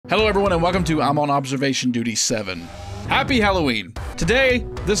Hello everyone and welcome to I'm on Observation Duty 7. Happy Halloween! Today,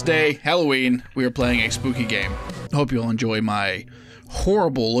 this day, Halloween, we are playing a spooky game. I hope you'll enjoy my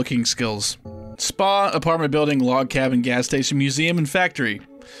horrible looking skills. Spa, apartment building, log cabin, gas station, museum, and factory.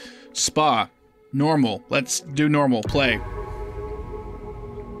 Spa. Normal. Let's do normal. Play.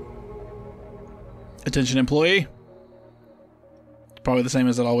 Attention employee. Probably the same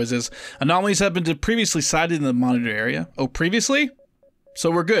as it always is. Anomalies have been previously sighted in the monitor area. Oh, previously? So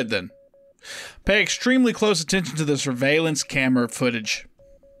we're good then. Pay extremely close attention to the surveillance camera footage.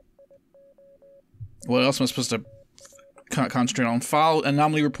 What else am I supposed to concentrate on? File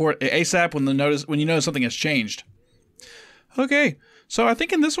anomaly report ASAP when you notice something has changed. Okay, so I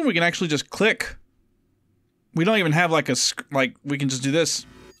think in this one we can actually just click. We don't even have like we can just do this,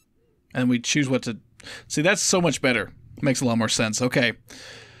 and we choose what to. See, that's so much better. Makes a lot more sense. Okay,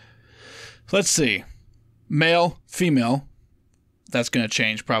 let's see. Male, female. That's gonna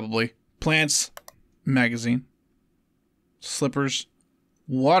change probably. Plants, magazine, slippers,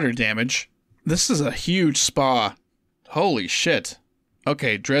 water damage. This is a huge spa. Holy shit.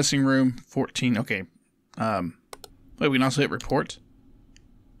 Okay, dressing room, 14. Okay. Wait, we can also hit report?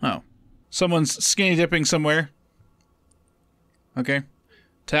 Oh. Someone's skinny dipping somewhere. Okay.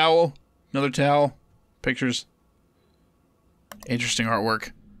 Towel, another towel, pictures. Interesting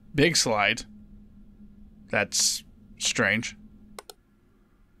artwork. Big slide. That's strange.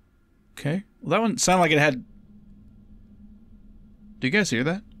 Okay. Well, that one sounded like it had... Do you guys hear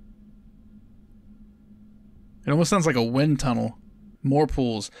that? It almost sounds like a wind tunnel. More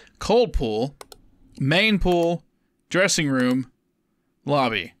pools. Cold pool. Main pool. Dressing room.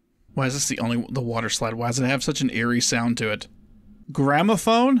 Lobby. Why is this the water slide? Why does it have such an eerie sound to it?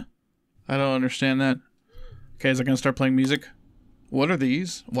 Gramophone? I don't understand that. Okay, is it going to start playing music? What are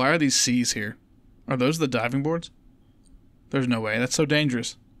these? Why are these C's here? Are those the diving boards? There's no way. That's so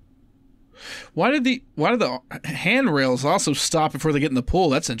dangerous. Why did the handrails also stop before they get in the pool?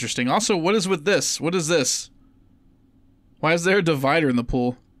 That's interesting. Also, what is with this? What is this? Why is there a divider in the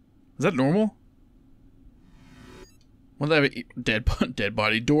pool? Is that normal? What did I have? Dead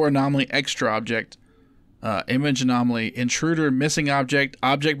body. Door anomaly. Extra object. Image anomaly. Intruder. Missing object.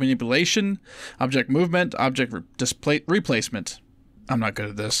 Object manipulation. Object movement. Object replacement. I'm not good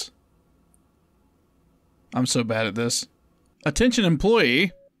at this. I'm so bad at this. Attention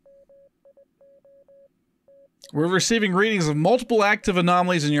employee. We're receiving readings of multiple active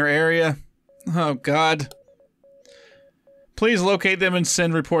anomalies in your area. Oh, God. Please locate them and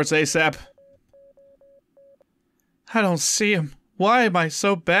send reports ASAP. I don't see them. Why am I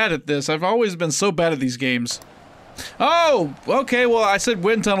so bad at this? I've always been so bad at these games. Oh! Okay, well, I said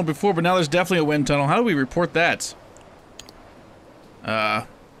wind tunnel before, but now there's definitely a wind tunnel. How do we report that?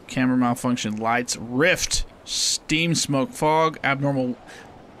 Camera malfunction, lights, rift, steam, smoke, fog, abnormal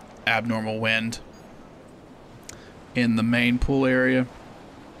wind. In the main pool area.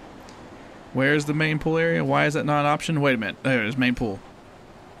 Where's the main pool area? Why is that not an option? Wait a minute. There it is, main pool.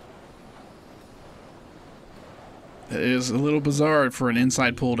 It is a little bizarre for an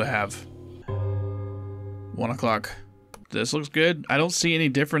inside pool to have. 1 o'clock. This looks good. I don't see any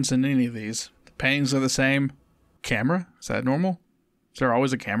difference in any of these. The paintings are the same. Camera? Is that normal? Is there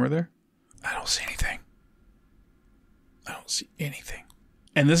always a camera there? I don't see anything. I don't see anything.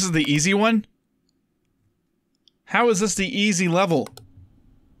 And this is the easy one? How is this the easy level?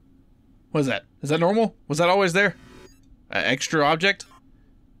 What is that? Is that normal? Was that always there? Extra object?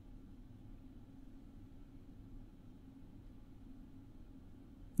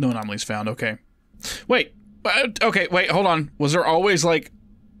 No anomalies found. Okay. Wait. Okay. Wait. Hold on. Was there always like?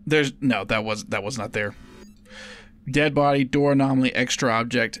 No. That was not there. Dead body. Door anomaly. Extra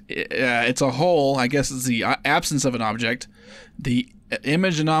object. It's a hole. I guess it's the absence of an object. The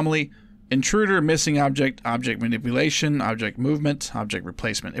image anomaly. Intruder, missing object, object manipulation, object movement, object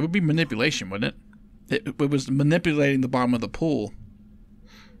replacement. It would be manipulation, wouldn't it? It was manipulating the bottom of the pool.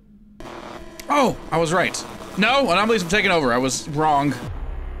 Oh, I was right. No, anomalies have taken over. I was wrong.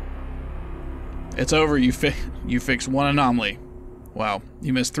 It's over. You fixed one anomaly. Wow.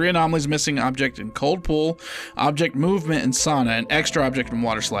 You missed 3 anomalies: missing object in cold pool, object movement in sauna, and extra object in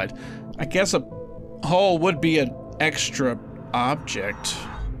water slide. I guess a hole would be an extra object.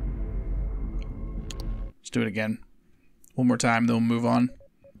 Do it again. One more time, then we'll move on.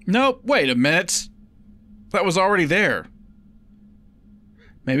 Nope, wait a minute. That was already there.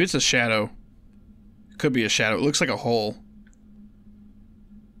 Maybe it's a shadow. It could be a shadow. It looks like a hole.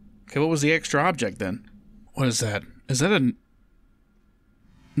 Okay, what was the extra object then? What is that? Is that a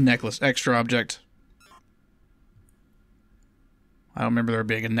necklace? Extra object. I don't remember there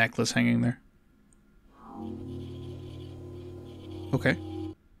being a necklace hanging there. Okay.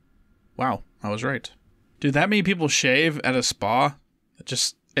 Wow, I was right. Dude, that many people shave at a spa?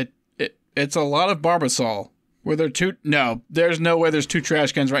 It's a lot of Barbasol. Were there two? No, there's no way there's two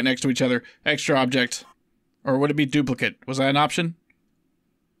trash cans right next to each other. Extra object. Or would it be duplicate? Was that an option?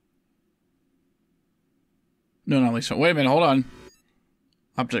 No, not at least. Wait a minute, hold on.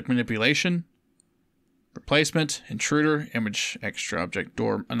 Object manipulation. Replacement. Intruder. Image. Extra object.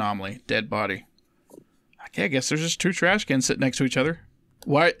 Door. Anomaly. Dead body. Okay, I guess there's just two trash cans sitting next to each other.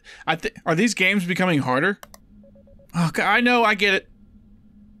 What? Are these games becoming harder? Oh, God, I know, I get it.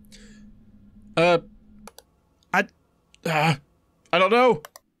 I don't know.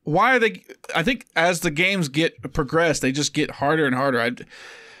 Why are they... I think as the games progress, they just get harder and harder.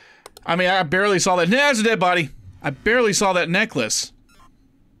 I mean, I barely saw that... Nah, it's a dead body. I barely saw that necklace.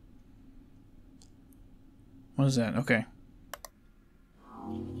 What is that? Okay.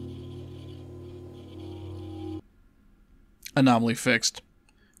 Anomaly fixed.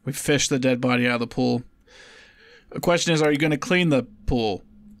 We fished the dead body out of the pool. The question is, are you going to clean the pool?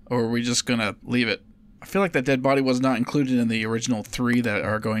 Or are we just going to leave it? I feel like that dead body was not included in the original 3 that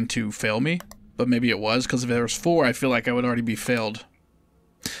are going to fail me. But maybe it was, because if there was 4, I feel like I would already be failed.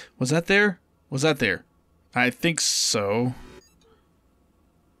 Was that there? Was that there? I think so.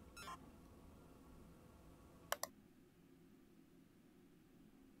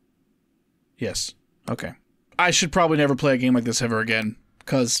 Yes. Okay. I should probably never play a game like this ever again.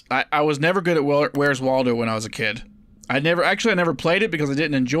 Because I was never good at Where's Waldo when I was a kid. I never played it because I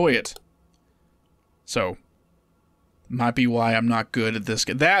didn't enjoy it. So, might be why I'm not good at this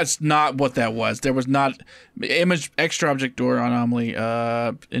game. That's not what that was. There was not... Image, extra object door anomaly,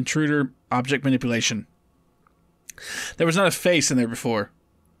 intruder, object manipulation. There was not a face in there before.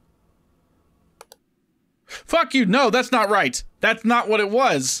 Fuck you! No, that's not right! That's not what it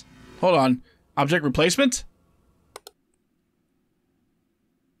was! Hold on. Object replacement?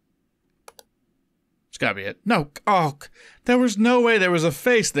 It's gotta be it. No. Oh, there was no way there was a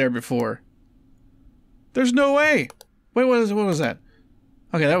face there before. There's no way. Wait, what was that?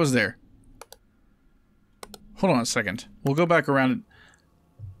 Okay, that was there. Hold on a second. We'll go back around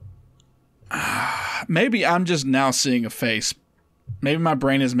and... maybe I'm just now seeing a face. Maybe my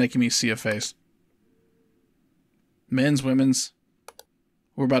brain is making me see a face. Men's, women's.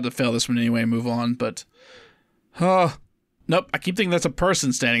 We're about to fail this one anyway, move on, but... nope, I keep thinking that's a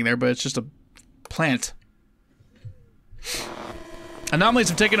person standing there, but it's just a plant. Anomalies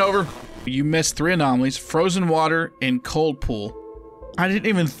have taken over. You missed 3 anomalies. Frozen water and cold pool. I didn't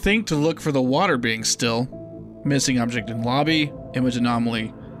even think to look for the water being still. Missing object in lobby. Image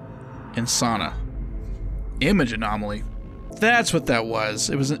anomaly. And sauna. Image anomaly. That's what that was.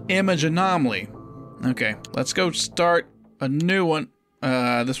 It was an image anomaly. Okay, let's go start a new one.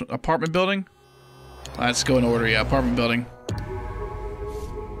 This one, apartment building? Let's go in order, yeah, apartment building.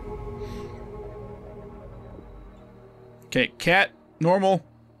 Okay, cat, normal,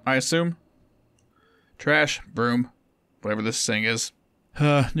 I assume. Trash, broom, whatever this thing is.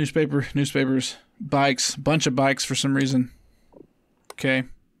 Newspapers, bikes, bunch of bikes for some reason. Okay.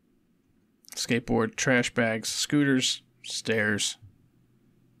 Skateboard, trash bags, scooters, stairs.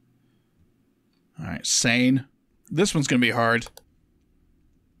 Alright, sane. This one's gonna be hard.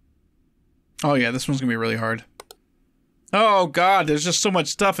 Oh yeah, this one's gonna be really hard. Oh god, there's just so much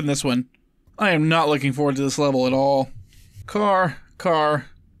stuff in this one. I am not looking forward to this level at all. Car. Oh,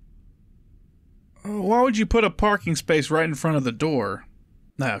 why would you put a parking space right in front of the door?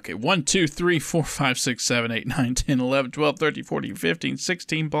 Okay, 1, 2, 3, 4, 5, 6, 7, 8, 9, 10, 11, 12, 13, 14, 15,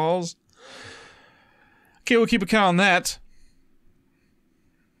 16 balls. Okay, we'll keep a count on that.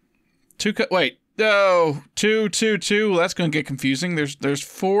 Wait. Oh, 2, 2, 2. That's going to get confusing. There's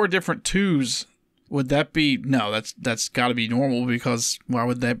 4 different 2s. Would that be... No, that's got to be normal because why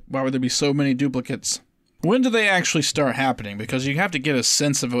would there be so many duplicates? When do they actually start happening? Because you have to get a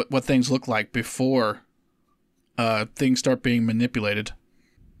sense of what things look like before things start being manipulated.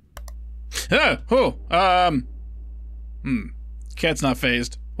 Cat's not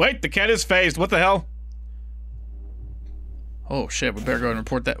phased. Wait, the cat is phased. What the hell? Oh shit, we better go and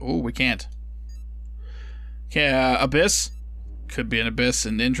report that. Oh, we can't. Okay, abyss. Could be an abyss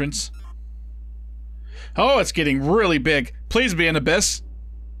in the entrance. Oh, it's getting really big. Please be an abyss.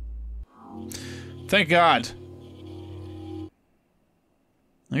 Thank God.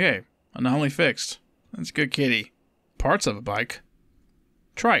 Okay, anomaly fixed. That's good, kitty. Parts of a bike.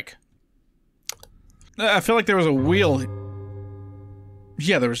 Trike. I feel like there was a wheel.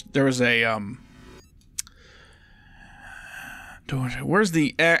 Yeah, there was a Where's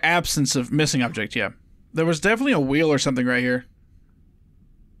the absence of missing object? Yeah, there was definitely a wheel or something right here.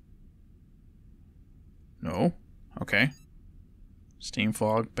 No. Okay. Steam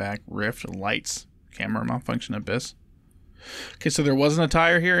fog, back, rift, lights, camera malfunction, abyss. Okay, so there wasn't a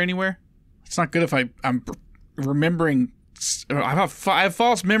tire here anywhere? It's not good if I'm remembering... I have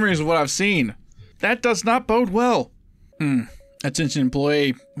false memories of what I've seen. That does not bode well. Attention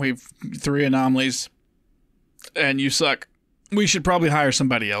employee, we have 3 anomalies. And you suck. We should probably hire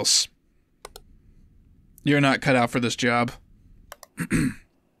somebody else. You're not cut out for this job.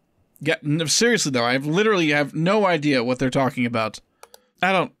 Yeah, no, seriously though, I literally have no idea what they're talking about.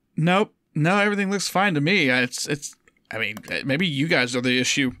 I don't... Nope. No, everything looks fine to me. I mean, maybe you guys are the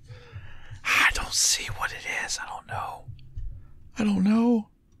issue. I don't see what it is. I don't know. I don't know.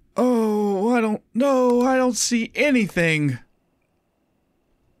 Oh, I don't know. I don't see anything.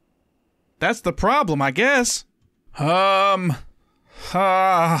 That's the problem, I guess. 2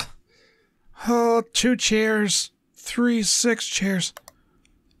 chairs. 3, 6 chairs.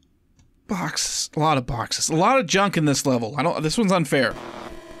 Boxes. A lot of boxes. A lot of junk in this level. This one's unfair.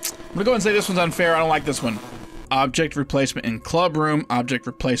 I'm gonna go ahead and say this one's unfair. I don't like this one. Object replacement in club room, object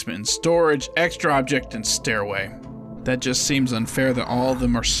replacement in storage, extra object in stairway. That just seems unfair that all of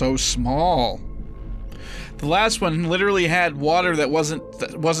them are so small. The last one literally had water that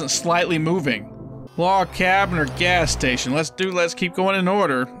wasn't slightly moving. Log cabin or gas station. Let's keep going in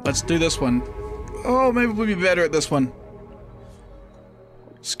order. Let's do this one. Oh, maybe we'll be better at this one.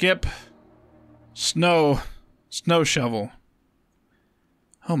 Skip. Snow shovel.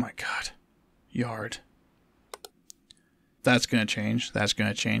 Oh my god. Yard. That's gonna change. That's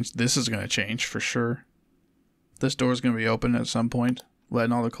gonna change. This is gonna change for sure. This door's gonna be open at some point,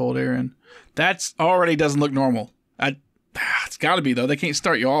 letting all the cold air in. That's already doesn't look normal. It's gotta be though. They can't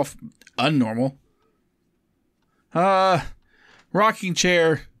start you off unnormal. Rocking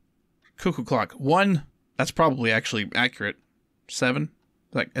chair. Cuckoo clock. 1. That's probably actually accurate. 7.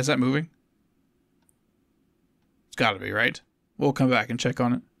 Is that moving? It's gotta be, right? We'll come back and check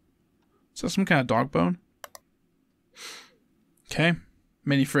on it. Is that some kind of dog bone? Okay.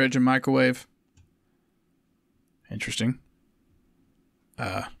 Mini fridge and microwave. Interesting.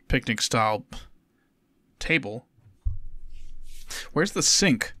 Picnic style table. Where's the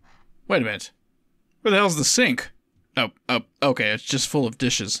sink? Wait a minute. Where the hell's the sink? Oh, okay. It's just full of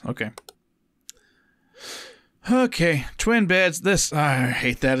dishes. Okay. Okay. Twin beds. I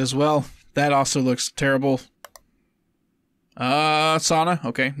hate that as well. That also looks terrible. Sauna.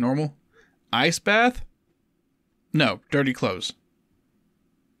 Okay. Normal. Ice bath? No. Dirty clothes.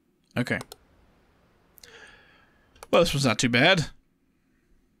 Okay. Well, this was not too bad.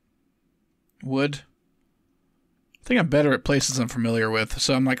 Wood. I think I'm better at places I'm familiar with.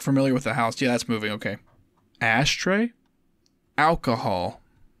 So I'm like familiar with the house. Yeah, that's moving. Okay. Ashtray. Alcohol.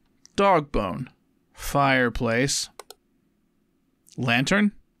 Dog bone. Fireplace.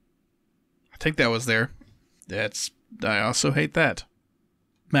 Lantern. I think that was there. I also hate that.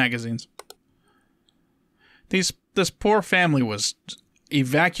 Magazines. This poor family was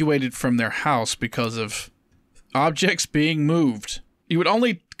evacuated from their house because of objects being moved. You would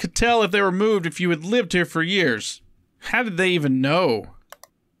only could tell if they were moved if you had lived here for years. How did they even know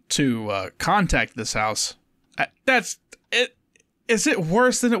to contact this house? That's it. Is it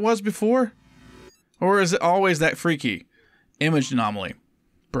worse than it was before? Or is it always that freaky? Image anomaly.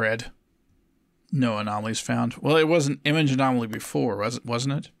 Bread. No anomalies found. Well, it was an image anomaly before,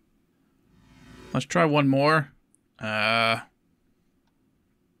 wasn't it? Let's try one more. Object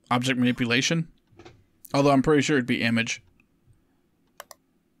manipulation. Although I'm pretty sure it'd be image.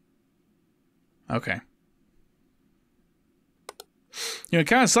 Okay. You know, it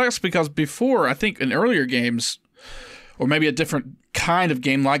kind of sucks because before, I think in earlier games, or maybe a different kind of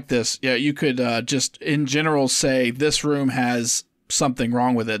game like this, yeah, you could just in general say this room has something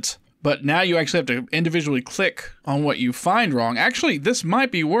wrong with it. But now you actually have to individually click on what you find wrong. Actually, this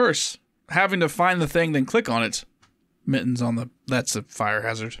might be worse, having to find the thing then click on it. Mittens on the... That's a fire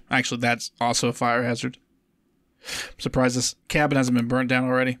hazard. Actually, that's also a fire hazard. I'm surprised this cabin hasn't been burnt down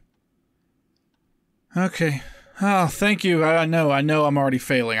already. Okay. Oh, thank you. I know I'm already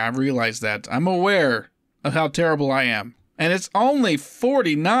failing. I realize that. I'm aware of how terrible I am. And it's only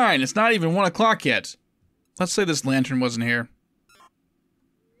 49. It's not even 1 o'clock yet. Let's say this lantern wasn't here.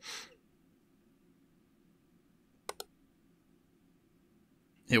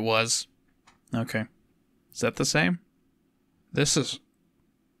 It was. Okay. Is that the same? This is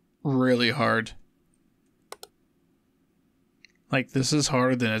really hard. Like, this is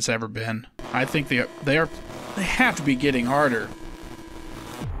harder than it's ever been. I think they have to be getting harder.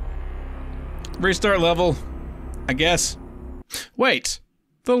 Restart level, I guess. Wait,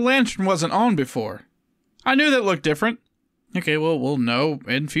 the lantern wasn't on before. I knew that looked different. Okay, well, we'll know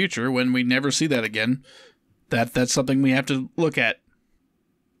in future when we never see that again. That's something we have to look at.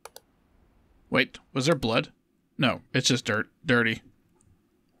 Wait, was there blood? No, it's just dirt. Dirty.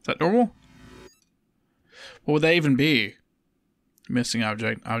 Is that normal? What would that even be? Missing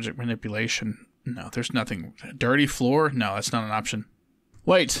object. Object manipulation. No, there's nothing. Dirty floor? No, that's not an option.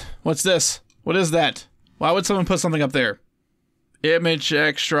 Wait, what's this? What is that? Why would someone put something up there? Image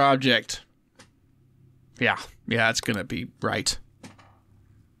extra object. Yeah, it's gonna be right.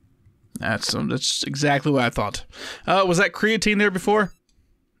 That's exactly what I thought. Was that creatine there before?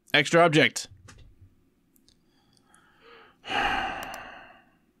 Extra object. Of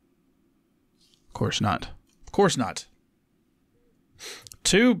course not. Of course not.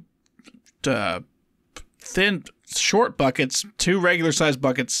 Two thin, short buckets. Two regular sized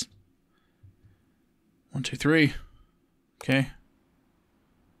buckets. 1, 2, 3. Okay.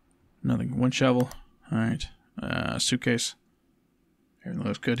 Nothing. One shovel. All right. Suitcase. Everything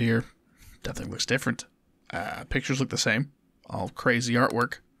looks good here. Nothing looks different. Pictures look the same. All crazy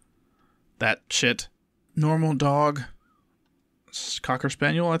artwork. That shit. Normal dog. Cocker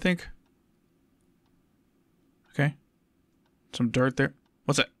Spaniel, I think. Okay. Some dirt there.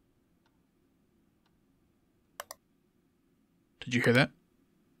 What's that? Did you hear that?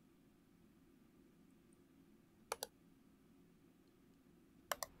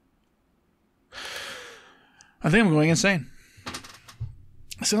 I think I'm going insane.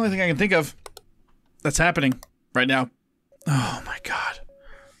 That's the only thing I can think of that's happening right now. Oh my god.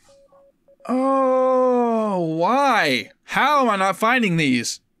 Oh, why? How am I not finding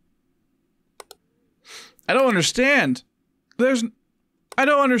these? I don't understand. I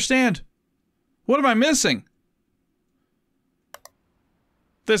don't understand. What am I missing?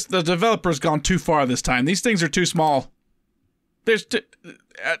 The developer's gone too far this time. These things are too small.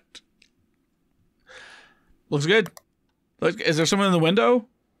 Looks good. Is there someone in the window?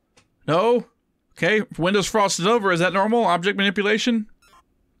 No? Okay. Window's frosted over. Is that normal? Object manipulation?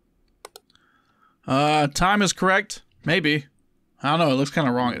 Time is correct. Maybe. I don't know. It looks kind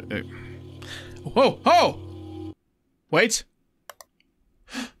of wrong. Whoa! Oh! Wait.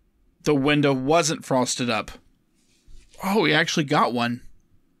 The window wasn't frosted up. Oh, we actually got one.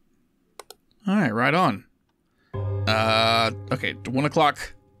 Alright, right on. Okay, 1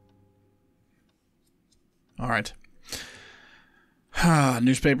 o'clock. Alright.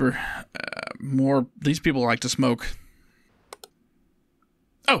 Newspaper. More. These people like to smoke.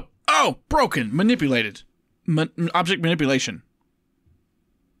 Oh! Broken! Manipulated. Object manipulation.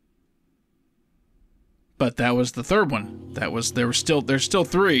 But that was the third one. There's still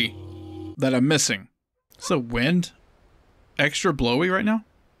 3 that I'm missing. Is the wind extra blowy right now?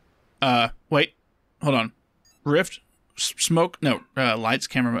 Wait. Hold on. Rift? Smoke? No. Lights,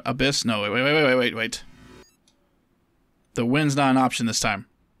 camera, abyss? No, wait. The wind's not an option this time.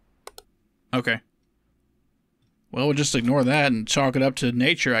 Okay. Well, we'll just ignore that and chalk it up to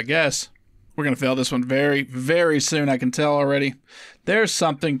nature, I guess. We're gonna fail this one very, very soon, I can tell already. There's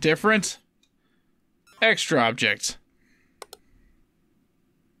something different. Extra object.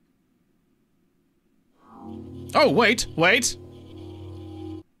 Oh, wait.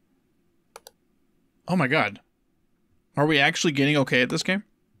 Oh my god. Are we actually getting okay at this game?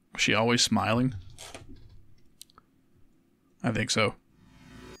 Was she always smiling? I think so.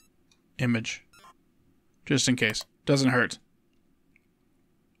 Image. Just in case. Doesn't hurt.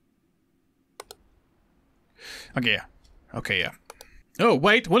 Okay, yeah. Okay, yeah. Oh,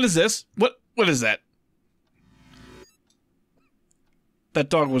 wait. What is this? What is that? That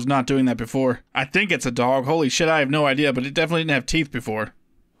dog was not doing that before. I think it's a dog. Holy shit, I have no idea, but it definitely didn't have teeth before.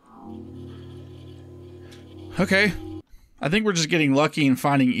 Okay. I think we're just getting lucky and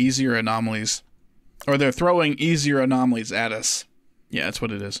finding easier anomalies. Or they're throwing easier anomalies at us. Yeah, that's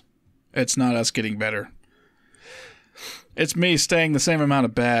what it is. It's not us getting better. It's me staying the same amount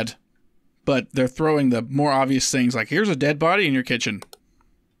of bad. But they're throwing the more obvious things like, here's a dead body in your kitchen.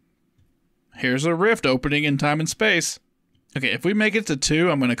 Here's a rift opening in time and space. Okay, if we make it to 2,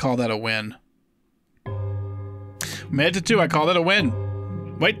 I'm going to call that a win. Made it to 2, I call that a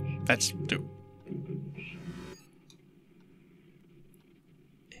win. Wait, that's 2.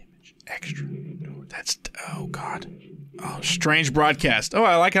 Image extra. That's, oh god. Oh, strange broadcast. Oh,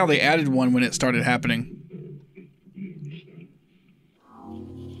 I like how they added one when it started happening.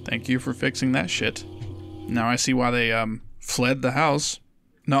 Thank you for fixing that shit. Now I see why they, fled the house.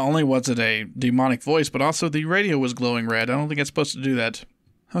 Not only was it a demonic voice, but also the radio was glowing red. I don't think it's supposed to do that.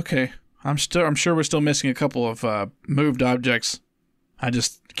 Okay. I'm sure we're still missing a couple of, moved objects. I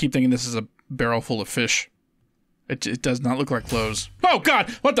just keep thinking this is a barrel full of fish. It does not look like clothes. Oh god!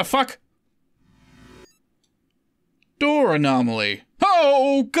 What the fuck? Door anomaly.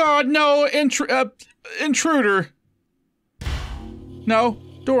 Oh god, no! Intruder. No.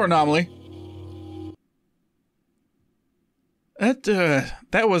 Door anomaly.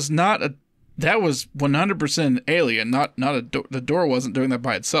 That was not a... That was 100% alien, not a door. The door wasn't doing that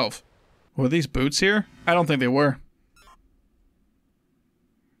by itself. Were these boots here? I don't think they were.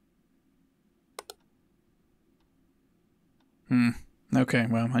 Okay,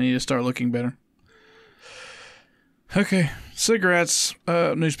 well, I need to start looking better. Okay, cigarettes,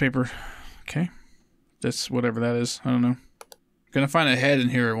 newspaper. Okay. That's whatever that is. I don't know. Gonna find a head in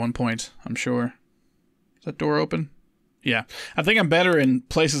here at one point, I'm sure. Is that door open? Yeah. I think I'm better in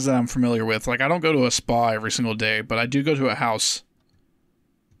places that I'm familiar with. Like, I don't go to a spa every single day, but I do go to a house.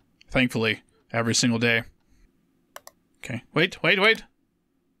 Thankfully, every single day. Okay. Wait.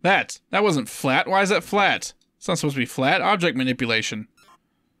 That wasn't flat. Why is that flat? It's not supposed to be flat. Object manipulation.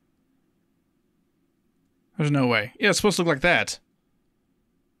 There's no way. Yeah, it's supposed to look like that.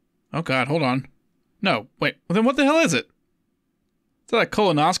 Oh god, hold on. No, wait. Well, then what the hell is it? Is that a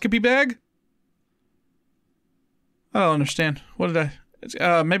colonoscopy bag? I don't understand. What did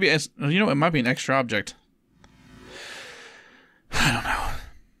I... maybe it's... You know, it might be an extra object. I don't know.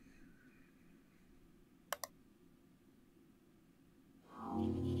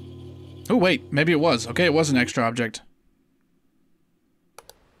 Oh, wait. Maybe it was. Okay, it was an extra object.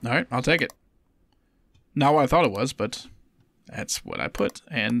 Alright, I'll take it. Not what I thought it was, but that's what I put.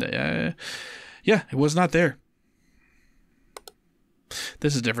 And, yeah, it was not there.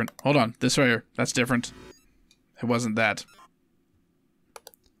 This is different. Hold on. This right here. That's different. It wasn't that.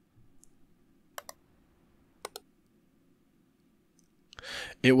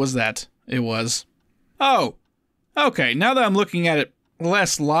 It was that. It was. Oh! Okay, now that I'm looking at it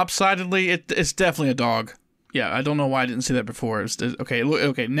less lopsidedly, it's definitely a dog. Yeah, I don't know why I didn't see that before.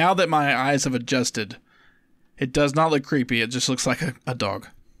 Okay, now that my eyes have adjusted, it does not look creepy. It just looks like a dog.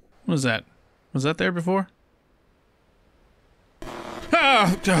 What is that? Was that there before?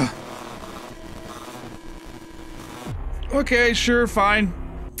 Ah! Okay, sure, fine.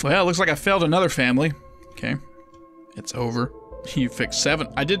 Well, it looks like I failed another family. Okay, it's over. You fixed 7.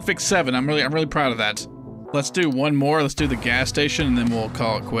 I did fix 7. I'm really proud of that. Let's do one more. Let's do the gas station, and then we'll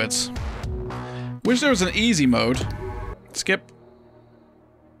call it quits. Wish there was an easy mode. Skip.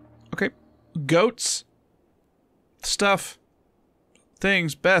 Okay. Goats. Stuff.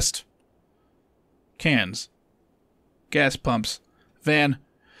 Things. Best. Cans. Gas pumps. Van.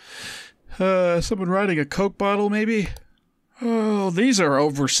 Someone riding a Coke bottle, maybe? Oh, these are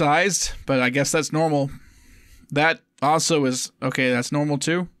oversized, but I guess that's normal. That also is... Okay, that's normal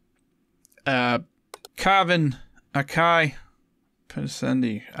too. Kavin. Akai.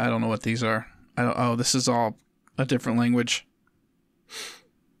 Pasendi. I don't know what these are. Oh, this is all a different language.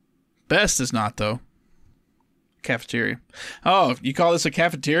 Best is not, though. Cafeteria. Oh, you call this a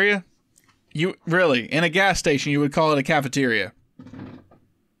cafeteria? You really, in a gas station, you would call it a cafeteria?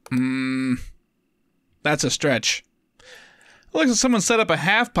 That's a stretch. It looks like someone set up a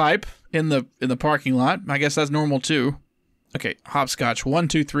half pipe in the parking lot. I guess that's normal too. Okay, hopscotch. 1,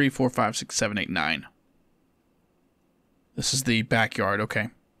 2, 3, 4, 5, 6, 7, 8, 9. This is the backyard. Okay.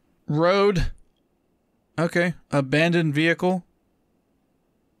 Road. Okay. Abandoned vehicle.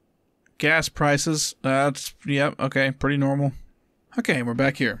 Gas prices. Yep. Okay. Pretty normal. Okay, we're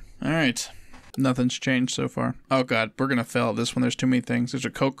back here. All right. Nothing's changed so far. Oh god, we're gonna fail at this one. There's too many things. There's a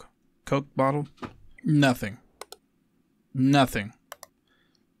Coke bottle. Nothing. Nothing.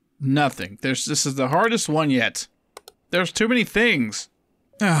 This is the hardest one yet. There's too many things.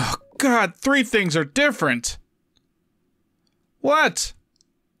 Oh god, 3 things are different. What?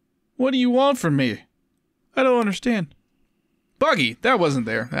 What do you want from me? I don't understand. Buggy, that wasn't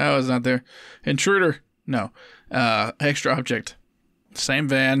there. That was not there. Intruder, no. Extra object. Same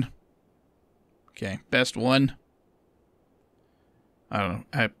van. Okay, best one. I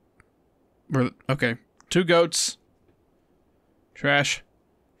don't know. Okay, 2 goats. Trash.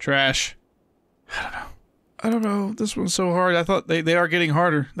 I don't know. This one's so hard. I thought they are getting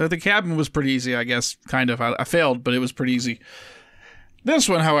harder. The cabin was pretty easy, I guess. Kind of. I failed, but it was pretty easy. This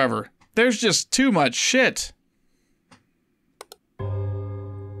one, however, there's just too much shit.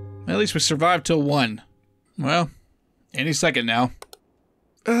 At least we survived till 1. Well, any second now.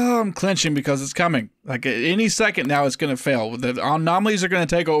 Oh, I'm clenching because it's coming. Like, any second now it's going to fail. The anomalies are going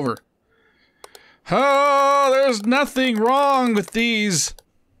to take over. Oh, there's nothing wrong with these.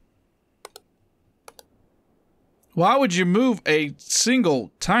 Why would you move a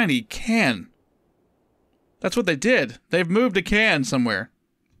single tiny can? That's what they did. They've moved a can somewhere.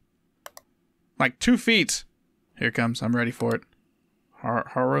 Like 2 feet. Here it comes. I'm ready for it.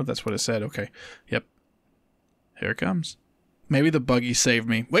 Horror? That's what it said. Okay. Yep. Here it comes. Maybe the buggy saved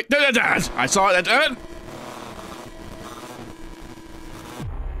me. Wait. I saw it.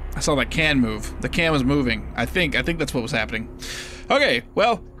 saw that can move. The can was moving. I think that's what was happening. Okay,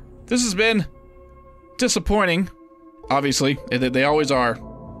 well, this has been disappointing. Obviously, they always are.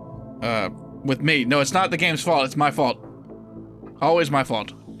 With me. No, it's not the game's fault. It's my fault. Always my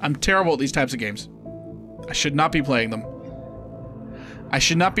fault. I'm terrible at these types of games. I should not be playing them. I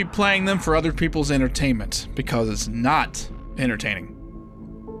should not be playing them for other people's entertainment, because it's not entertaining.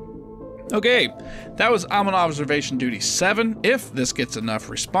 Okay, that was I'm on Observation Duty 7. If this gets enough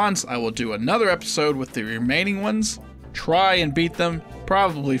response, I will do another episode with the remaining ones. Try and beat them.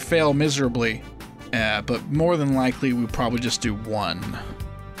 Probably fail miserably. But more than likely, we'll probably just do one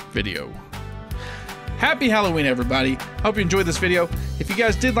video. Happy Halloween, everybody. Hope you enjoyed this video. If you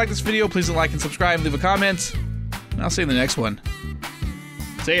guys did like this video, please like and subscribe and leave a comment. And I'll see you in the next one.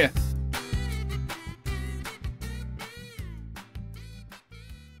 See ya.